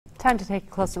Time to take a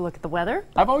closer look at the weather.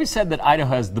 I've always said that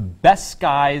Idaho has the best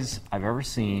skies I've ever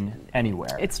seen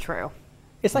anywhere. It's true.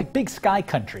 It's like big sky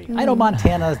country. I know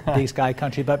Montana's big sky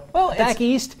country, but back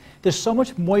east, there's so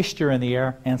much moisture in the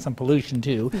air and some pollution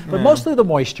too. But mostly the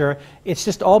moisture, it's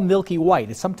just all milky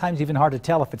white. It's sometimes even hard to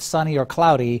tell if it's sunny or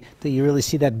cloudy that you really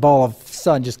see that ball of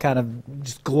sun just kind of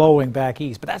just glowing back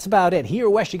east. But that's about it. Here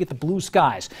west, you get the blue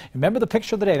skies. Remember the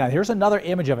picture of the day. Now here's another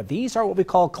image of it. These are what we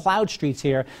call cloud streets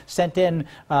here, sent in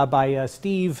by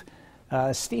Steve.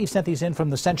 Steve sent these in from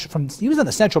the central, he was in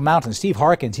the Central Mountains. Steve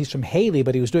Harkins, he's from Haley,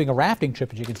 but he was doing a rafting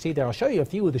trip, as you can see there. I'll show you a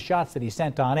few of the shots that he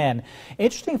sent on in.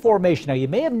 Interesting formation. Now, you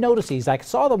may have noticed these. I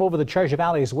saw them over the Treasure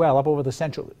Valley as well, up over the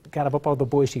central, kind of up over the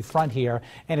Boise front here,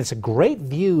 and it's a great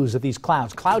views of these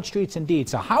clouds. Cloud streets indeed.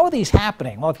 So how are these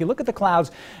happening? Well, if you look at the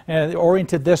clouds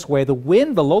oriented this way, the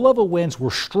wind, the low-level winds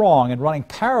were strong and running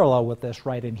parallel with this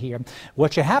right in here.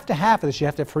 What you have to have is you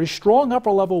have to have very strong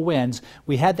upper-level winds.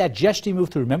 We had that gusty move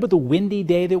through. Remember the windy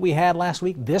day that we had last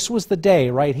week? This was the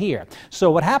day right here. So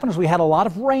what happened is we had a lot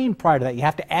of rain prior to that. You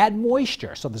have to add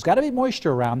moisture. So there's got to be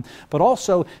moisture around, but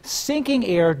also sinking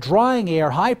air, drying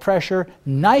air, high pressure,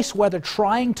 nice weather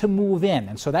trying to move in.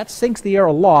 And so that sinks the air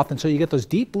aloft, and so you get those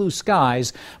deep blue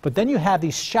skies, but then you have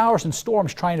these showers and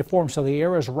storms trying to form, so the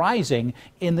air is rising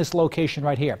in this location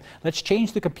right here. Let's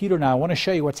change the computer now. I want to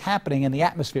show you what's happening in the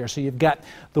atmosphere. So you've got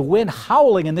the wind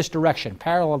howling in this direction,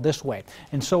 parallel this way.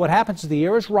 And so what happens is the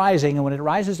air is rising, and when it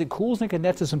rises, it cools and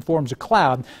condenses and forms a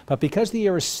cloud. But because the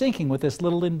air is sinking with this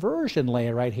little inversion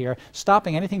layer right here,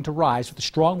 stopping anything to rise with the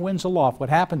strong winds aloft, what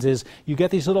happens is you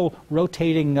get these little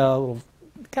rotating little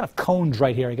kind of cones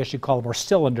right here, I guess you'd call them, or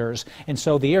cylinders. And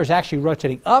so the air is actually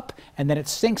rotating up, and then it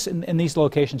sinks in these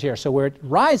locations here. So where it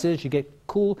rises, you get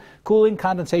cooling,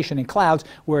 condensation, and clouds.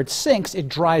 Where it sinks, it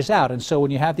dries out. And so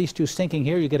when you have these two sinking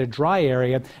here, you get a dry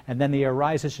area, and then the air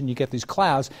rises, and you get these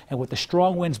clouds. And with the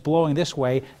strong winds blowing this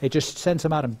way, it just sends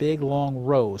them out in big, long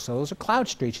rows. So those are cloud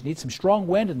streets. You need some strong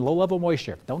wind and low-level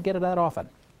moisture. Don't get it that often.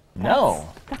 No.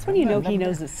 That's when you know he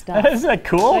knows his stuff. Isn't that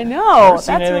cool? I know.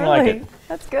 That's really,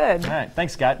 that's good. All right.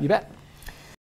 Thanks, Scott. You bet.